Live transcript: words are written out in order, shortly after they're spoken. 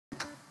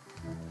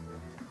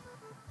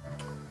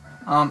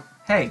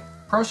Hey,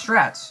 pro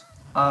strats.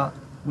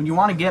 When you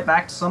want to get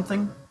back to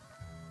something,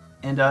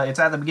 and it's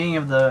at the beginning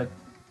of the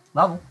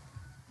level,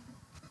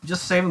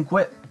 just save and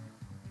quit,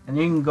 and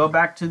you can go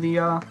back to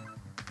the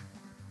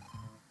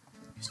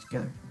just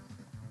together.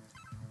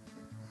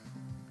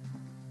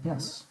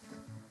 Yes.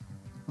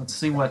 Let's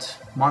see what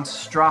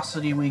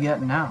monstrosity we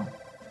get now.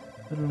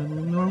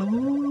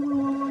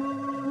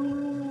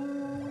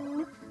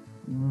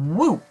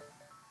 Woo!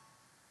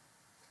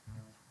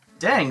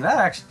 Dang, that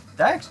actually,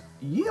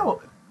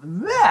 yo,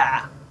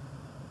 that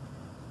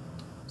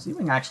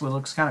ceiling actually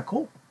looks kind of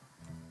cool.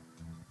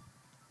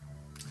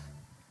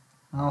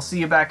 I'll see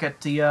you back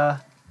at the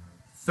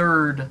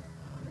third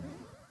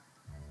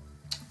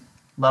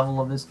level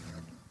of this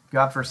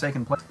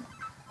godforsaken place.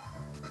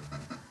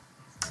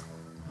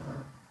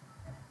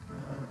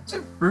 Is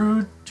it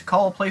rude to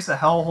call a place a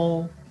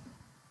hellhole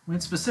when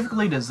it's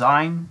specifically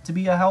designed to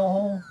be a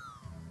hellhole?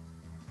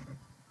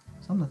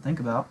 Something to think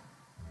about.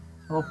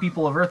 Hello,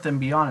 people of Earth and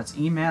beyond. It's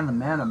E-Man, the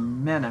Man of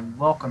Men, and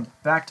welcome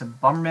back to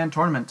Bomberman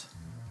Tournament.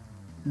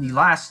 In the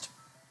last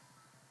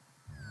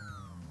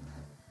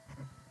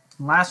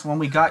one,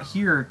 we got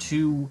here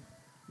to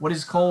what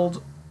is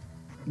called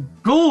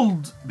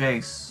Gold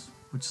Base,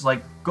 which is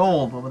like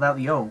gold but without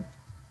the O.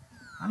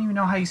 I don't even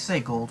know how you say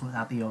gold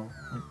without the O.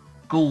 Like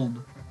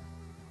gold.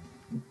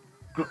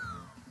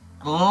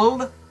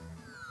 Gold?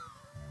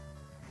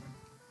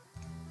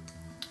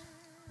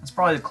 That's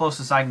probably the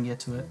closest I can get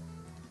to it.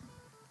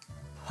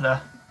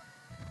 But,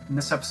 in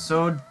this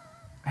episode,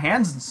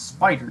 hands and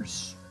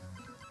spiders.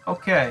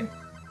 Okay.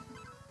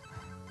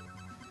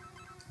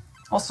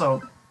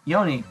 Also,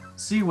 Yoni,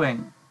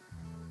 Sea-Wing.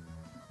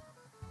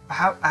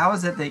 How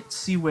is it that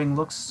Sea-Wing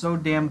looks so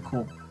damn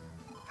cool?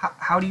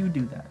 How do you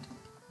do that?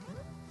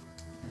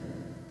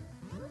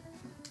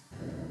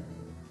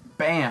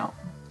 Bam!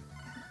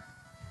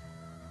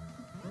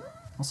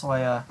 Also,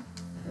 I,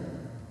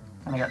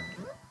 kinda got...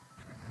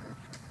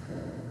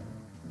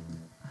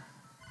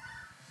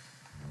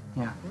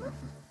 Yeah.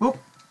 Whoop!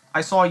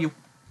 I saw you.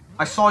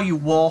 I saw you,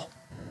 wall.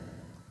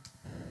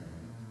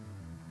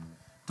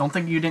 Don't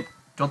think I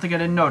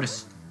didn't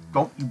notice.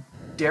 Don't you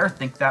dare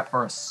think that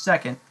for a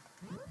second.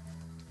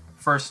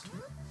 First.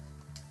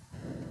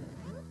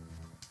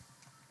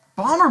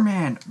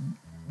 Bomberman!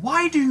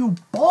 Why do you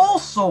ball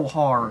so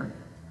hard?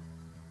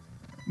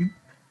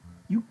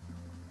 You...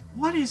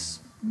 What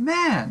is...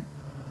 Man!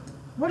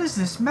 What is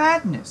this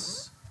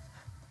madness?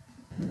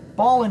 You're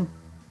balling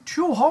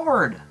too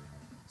hard,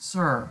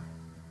 sir.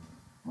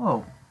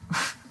 Whoa.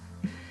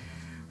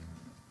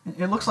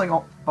 It looks like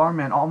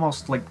Bomberman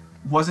almost, like,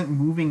 wasn't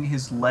moving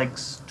his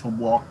legs to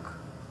walk.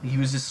 He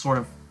was just sort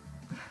of...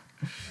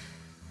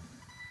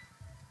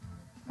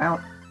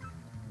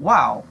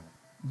 Wow.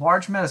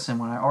 Large medicine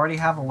when I already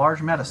have a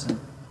large medicine.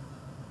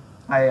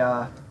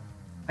 I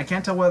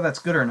can't tell whether that's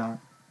good or not.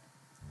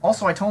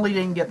 Also, I totally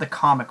didn't get the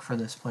comic for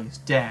this place.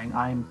 Dang,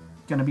 I'm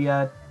gonna be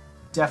a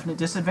definite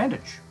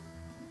disadvantage.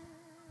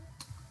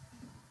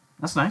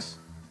 That's nice.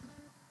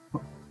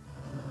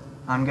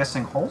 I'm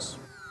guessing holes?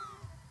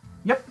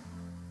 Yep.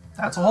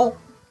 That's a hole.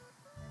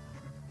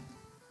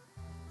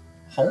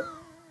 Hole?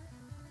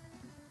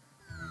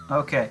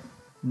 Okay.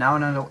 Now I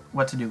know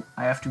what to do.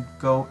 I have to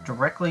go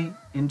directly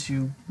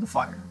into the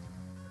fire.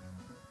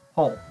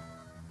 Hole.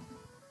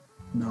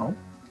 No.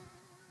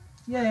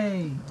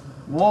 Yay!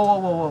 Whoa, whoa,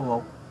 whoa, whoa,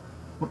 whoa.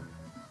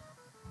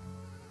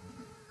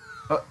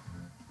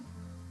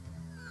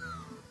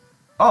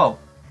 Oh.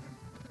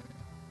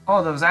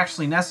 Oh, that was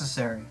actually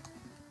necessary.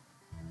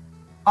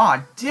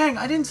 Aw, dang,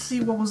 I didn't see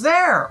what was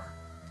there!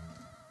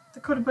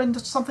 There could have been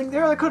something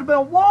there, there could have been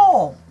a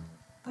wall!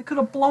 That could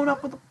have blown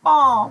up with a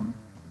bomb!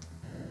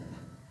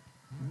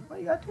 Why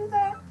you gotta do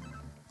that?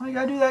 Why you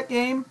gotta do that,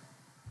 game?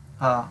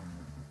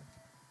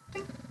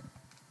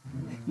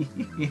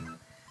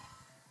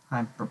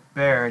 I'm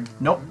prepared.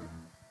 Nope.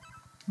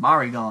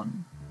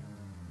 Marigon.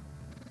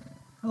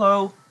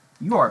 Hello.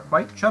 You are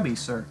quite chubby,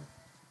 sir.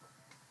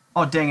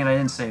 Oh, dang it, I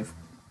didn't save.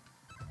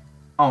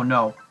 Oh,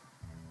 no.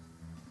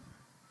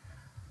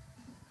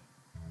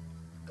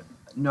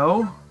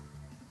 No?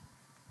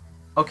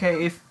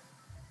 Okay, if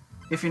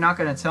you're not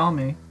gonna tell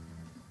me.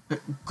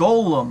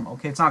 Golem.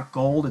 Okay, it's not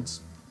gold,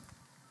 it's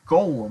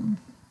Golem.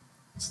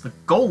 It's the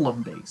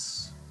Golem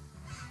base.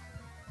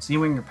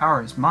 Seeing your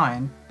power is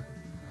mine.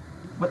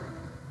 What?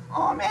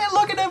 Oh man,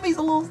 look at him, he's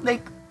a little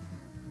snake.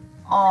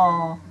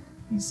 Aw,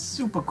 he's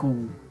super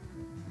cool.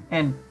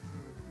 And,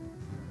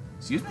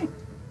 excuse me?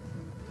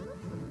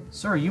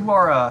 Sir, you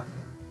are a...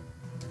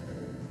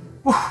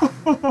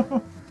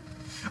 Oh!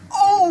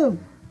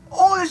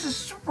 Oh, this is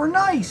super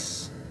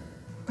nice!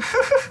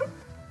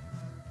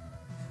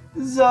 This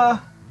is,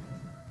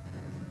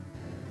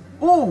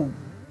 oh!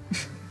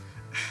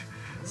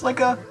 It's like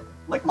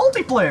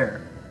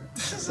multiplayer!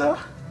 This is,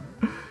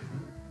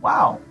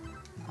 wow.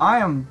 I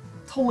am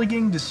totally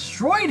getting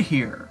destroyed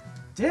here!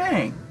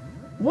 Dang!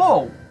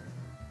 Whoa!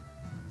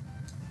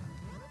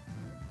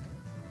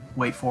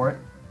 Wait for it.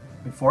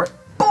 Wait for it.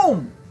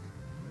 Boom!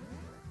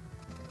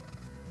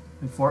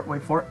 Wait for it,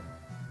 wait for it.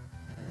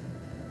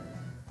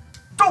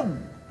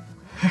 Boom!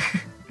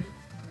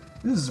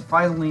 This is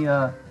surprisingly,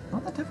 not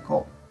that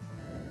difficult.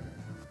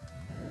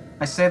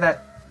 I say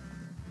that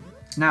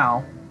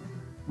now.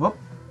 Whoop.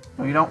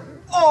 No, you don't.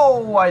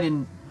 Oh, I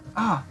didn't.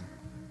 Ah.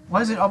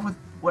 Why is it up with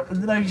what?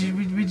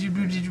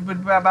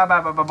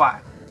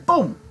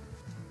 Boom.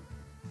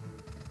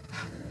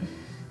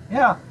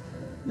 Yeah.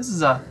 This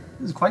is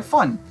quite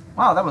fun.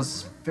 Wow, that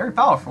was very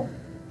powerful.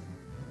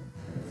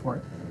 For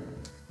it.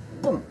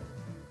 Boom.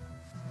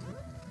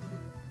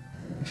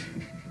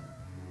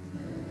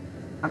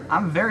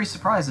 I'm very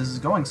surprised this is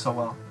going so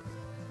well.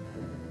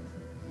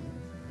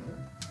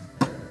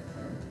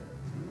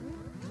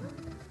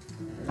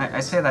 I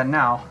say that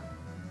now,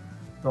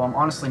 though I'm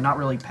honestly not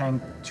really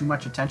paying too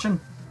much attention.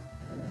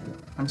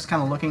 I'm just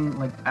kind of looking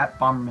like at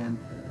Bomberman,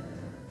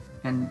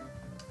 and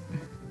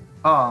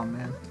oh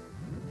man,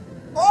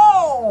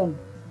 oh,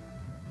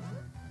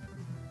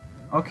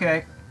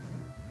 okay,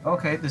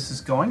 okay, this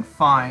is going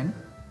fine.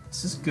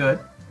 This is good.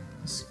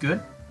 This is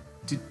good.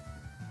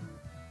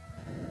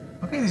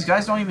 Okay, these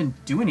guys don't even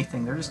do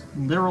anything. They're just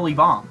literally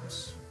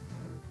bombs.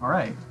 All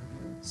right,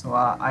 so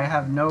I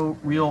have no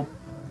real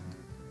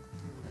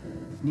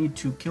need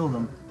to kill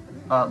them.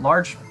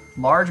 Large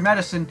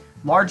medicine.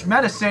 Large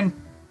medicine.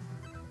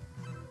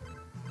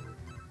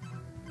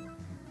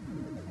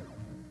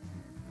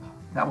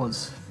 That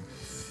was.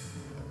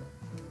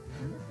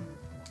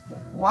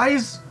 Why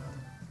is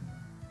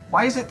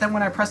it that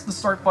when I press the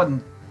start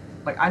button,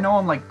 like I know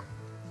I'm like,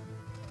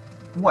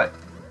 what,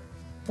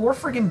 4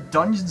 friggin'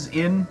 dungeons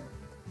in,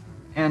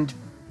 and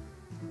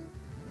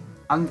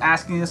I'm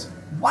asking this.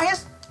 Why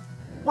is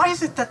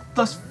it that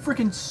the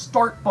friggin'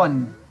 start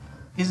button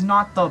is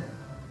not the...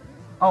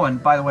 Oh,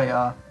 and by the way,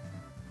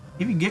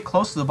 if you get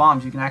close to the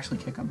bombs, you can actually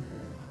kick them.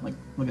 Like,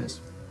 look at this.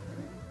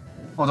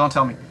 Oh, don't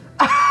tell me.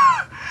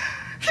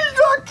 He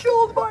got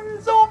killed by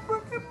his own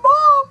freaking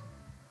bomb!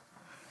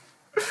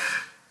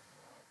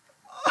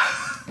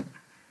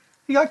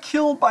 He got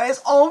killed by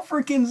his own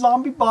freaking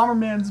zombie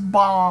Bomberman's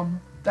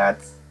bomb.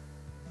 That's...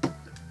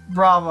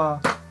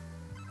 brava.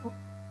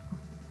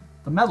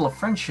 The Medal of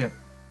Friendship.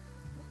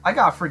 I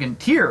got a friggin'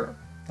 tear.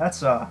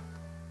 That's,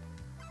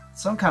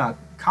 some kind of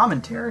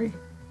commentary.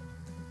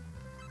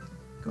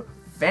 Go to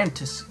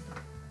fantasy.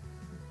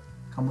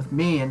 Come with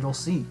me and you'll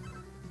see.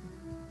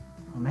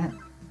 Oh man.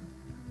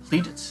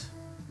 Complete it.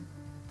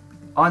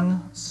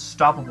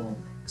 Unstoppable.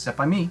 Except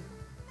by me.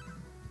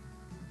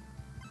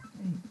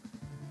 Hey.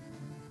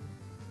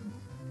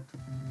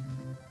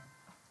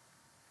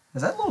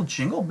 Has that little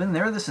jingle been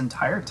there this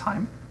entire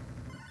time?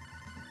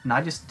 And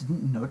I just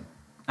didn't know.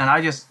 And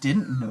I just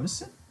didn't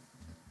notice it?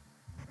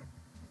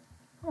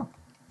 Huh.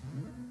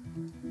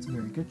 It's a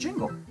very good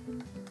jingle.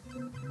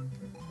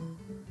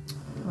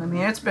 I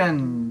mean, it's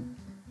been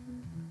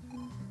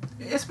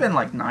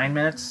like 9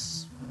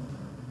 minutes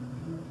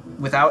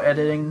without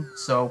editing,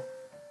 so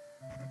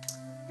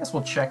I guess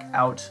we'll check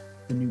out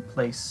the new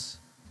place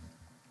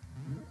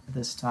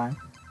this time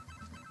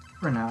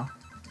for now.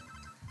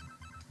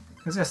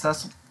 Because yes,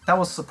 that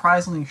was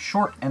surprisingly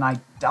short, and I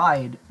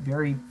died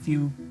very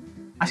few.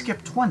 I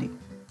skipped 20.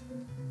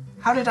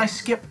 How did I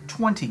skip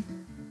 20?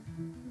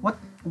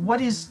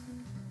 What is...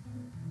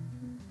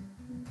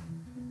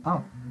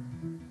 Oh.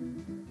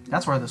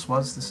 That's where this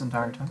was this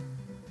entire time.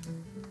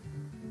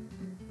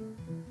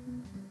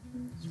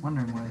 I was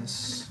wondering why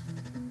this...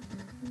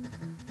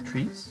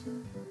 Trees?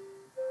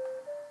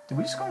 Did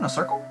we just go in a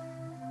circle?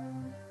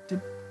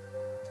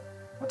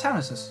 What town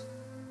is this?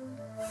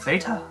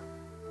 Theta?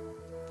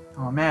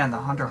 Oh man, the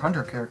Hunter x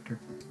Hunter character.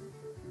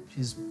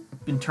 She's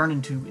been turned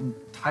into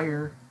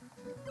entire...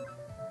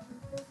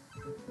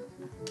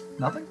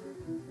 Nothing?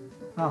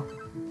 Oh.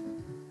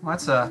 Well,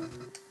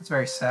 that's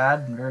very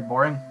sad and very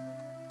boring.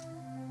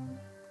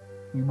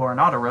 You are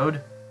not a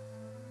road.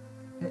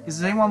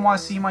 Does anyone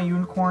want to see my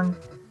unicorn?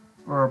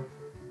 Or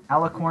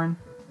alicorn?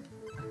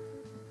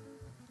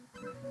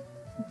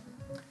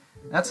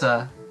 That's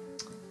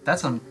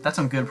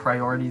some good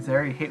priorities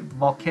there. You hate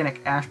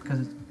volcanic ash because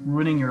it's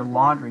ruining your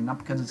laundry, not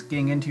because it's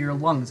getting into your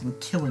lungs and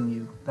killing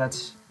you.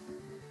 That's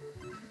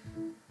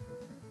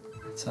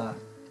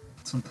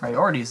some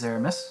priorities there,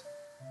 miss.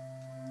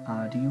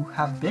 Do you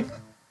have big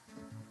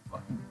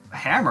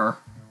hammer?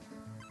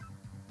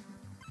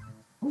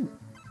 Ooh.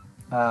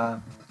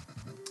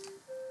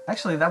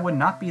 Actually, that would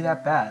not be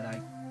that bad.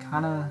 I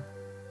kinda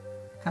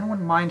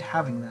wouldn't mind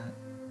having that.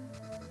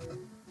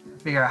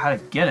 Figure out how to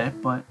get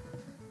it, but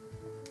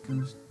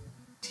goes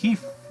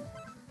teeth.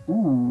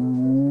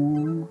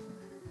 Ooh.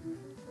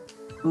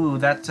 Ooh,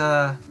 that's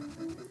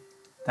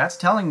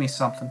telling me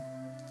something.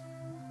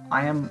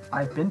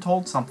 I've been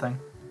told something.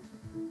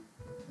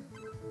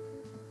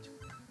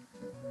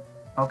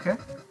 Okay.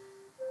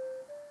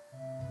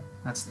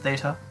 That's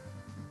Theta.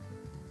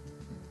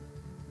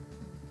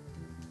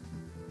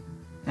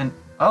 And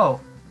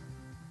oh,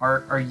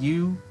 are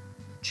you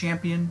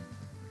champion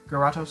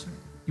Garatos?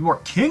 You are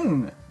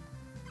king! The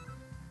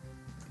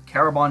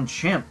Carabon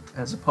champ,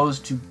 as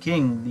opposed to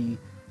king, the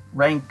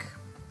rank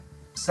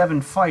 7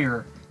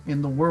 fighter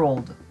in the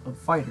world of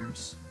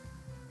fighters.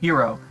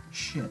 Hero.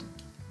 Shit.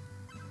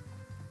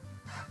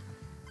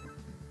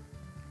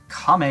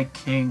 Kame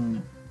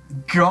King.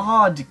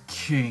 God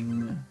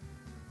King.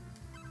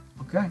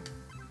 Okay.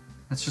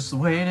 That's just the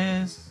way it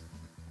is.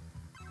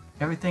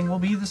 Everything will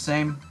be the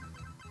same.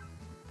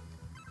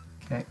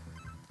 Okay.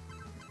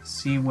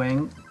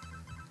 C-Wing.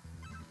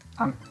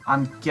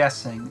 I'm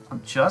guessing.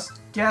 I'm just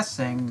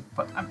guessing,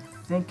 but I'm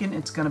thinking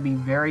it's gonna be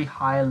very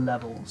high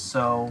level.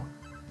 So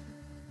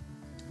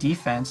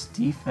defense,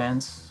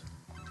 defense,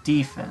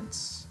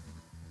 defense.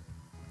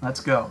 Let's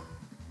go.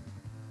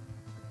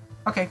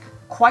 Okay,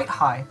 quite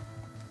high.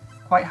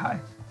 Quite high.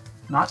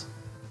 Not.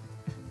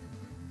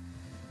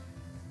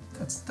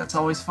 That's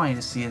always funny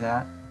to see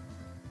that.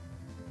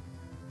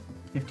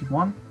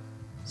 51.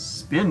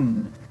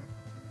 Spin.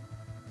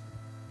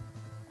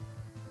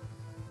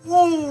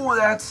 Ooh,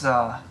 that's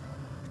a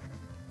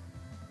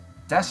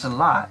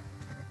lot.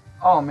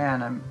 Oh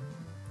man,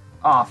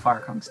 oh,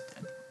 Fire Kong's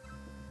dead.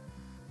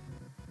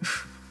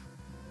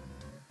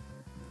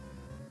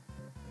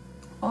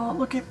 Oh,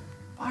 look at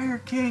Fire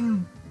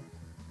King.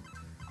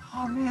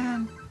 Oh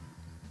man,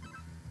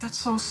 that's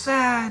so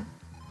sad.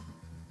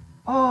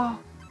 Oh.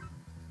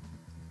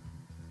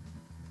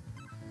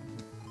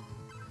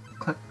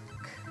 Click,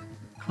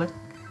 click,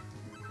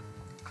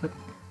 click.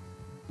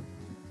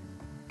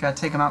 Gotta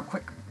take him out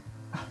quick.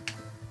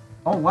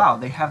 Oh wow,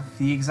 they have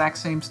the exact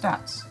same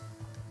stats.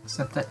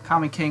 Except that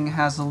Kame King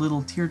has a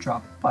little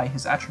teardrop by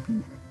his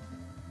attribute.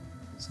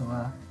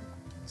 So,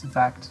 it's in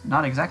fact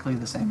not exactly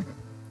the same.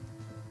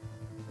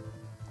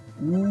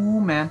 Ooh,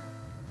 man.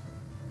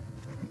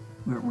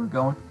 We're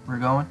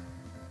going.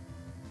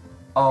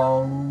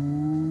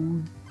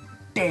 Oh,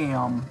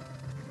 damn.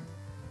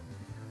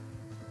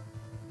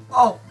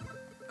 Oh!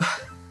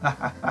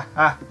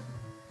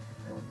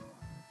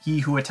 He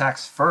who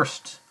attacks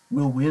first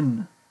will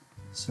win,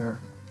 sir.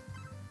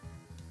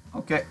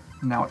 Okay,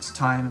 now it's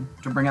time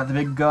to bring out the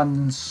big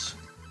guns.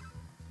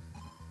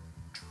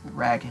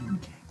 Dragon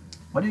King.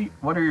 What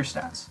are your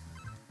stats?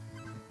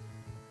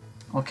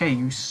 Okay,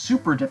 you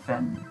super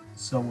defend.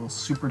 So we'll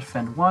super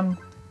defend 1,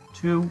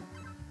 2,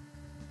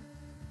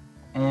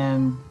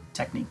 and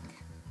technique.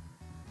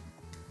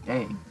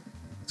 Okay,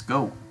 let's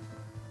go.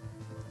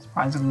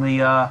 Surprisingly,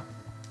 the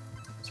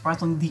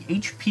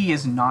HP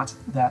is not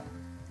that.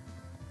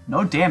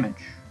 No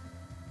damage.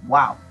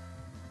 Wow.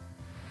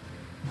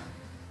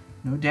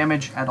 No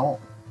damage at all.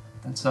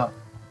 That's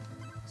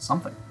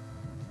something.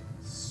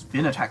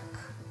 Spin attack.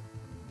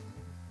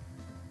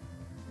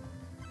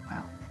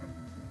 Wow.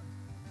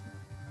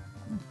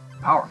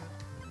 Powerful.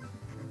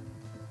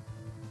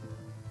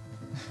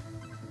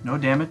 No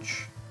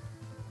damage.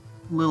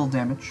 Little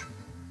damage.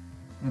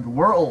 And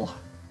whirl.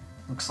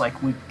 Looks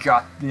like we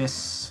got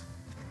this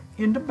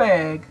in the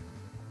bag.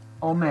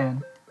 Oh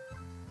man.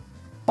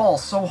 Ball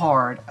so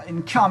hard.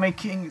 And Kame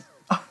King.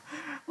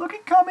 Look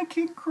at Kame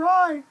King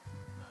cry.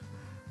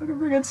 Look at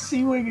friggin'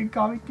 C-Wing and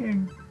Kame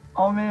King.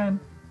 Oh man.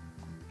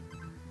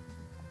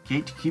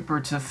 Gatekeeper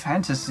to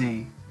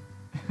fantasy.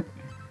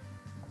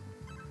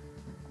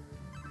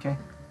 Okay.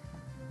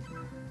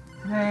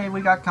 Hey, we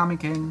got Kame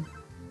King.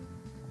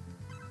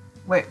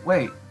 Wait,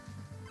 what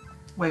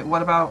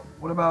about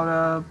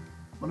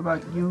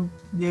you?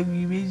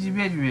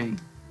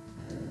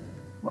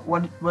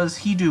 What does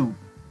he do?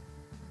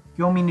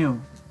 Yomi knew.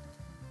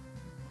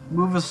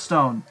 Move a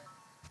stone.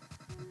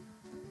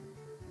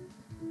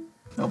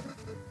 Nope.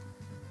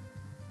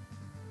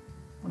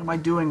 What am I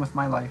doing with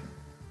my life?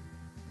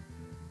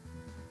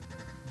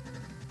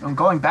 I'm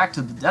going back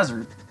to the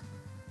desert.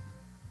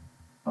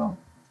 Oh.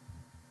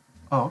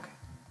 Oh, okay.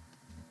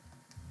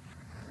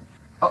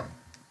 Oh.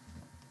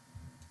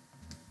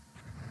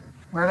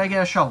 Where did I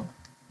get a shovel?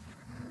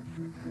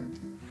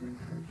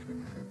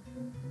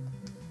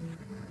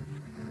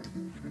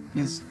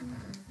 Is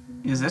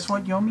this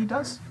what Yomi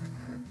does?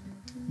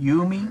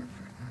 Yumi?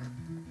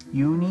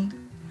 Uni?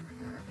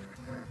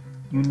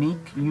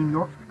 Unique? New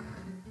York?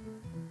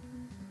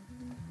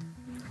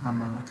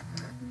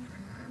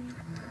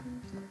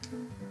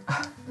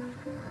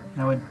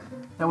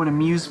 That would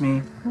amuse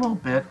me a little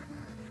bit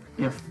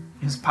if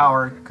his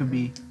power could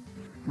be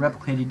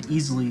replicated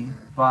easily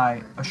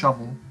by a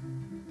shovel.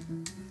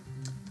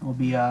 It will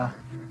be a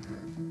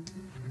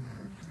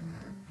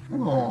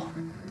little,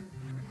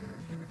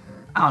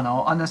 I don't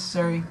know,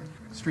 unnecessary,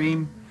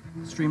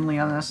 extremely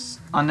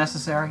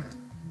unnecessary.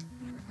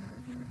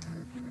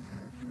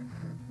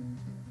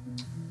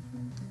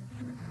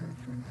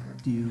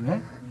 Do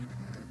it.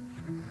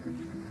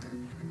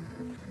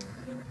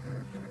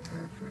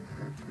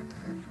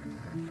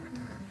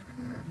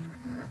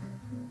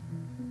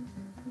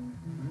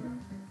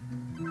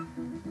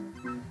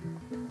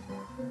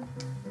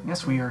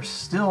 Yes, we are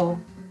still.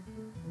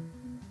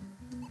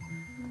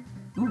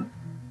 Ooh.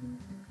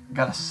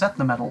 Gotta set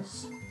the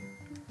medals.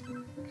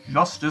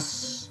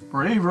 Justice,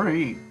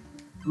 bravery,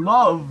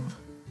 love,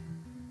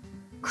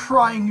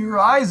 crying your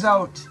eyes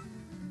out.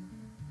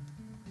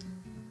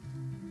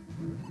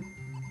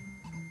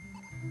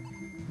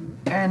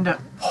 And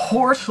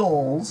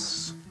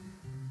portals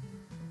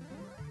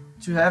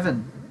to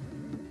heaven.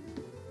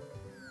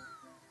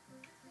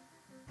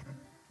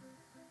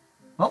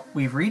 Well,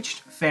 we've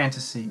reached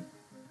fantasy.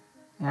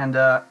 And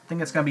I think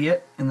that's going to be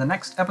it in the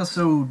next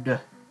episode.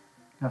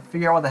 Gonna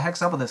figure out what the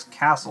heck's up with this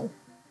castle.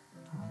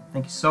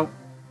 Thank you so...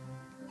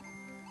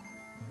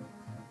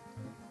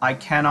 I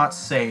cannot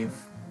save.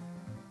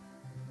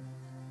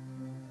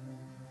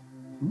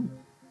 Ooh.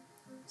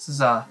 This is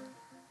a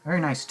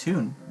very nice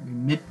tune.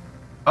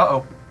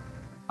 Uh-oh.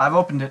 I've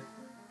opened it.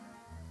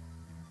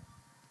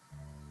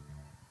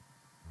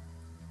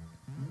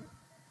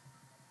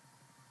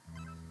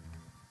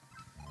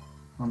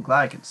 I'm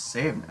glad I can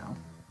save now.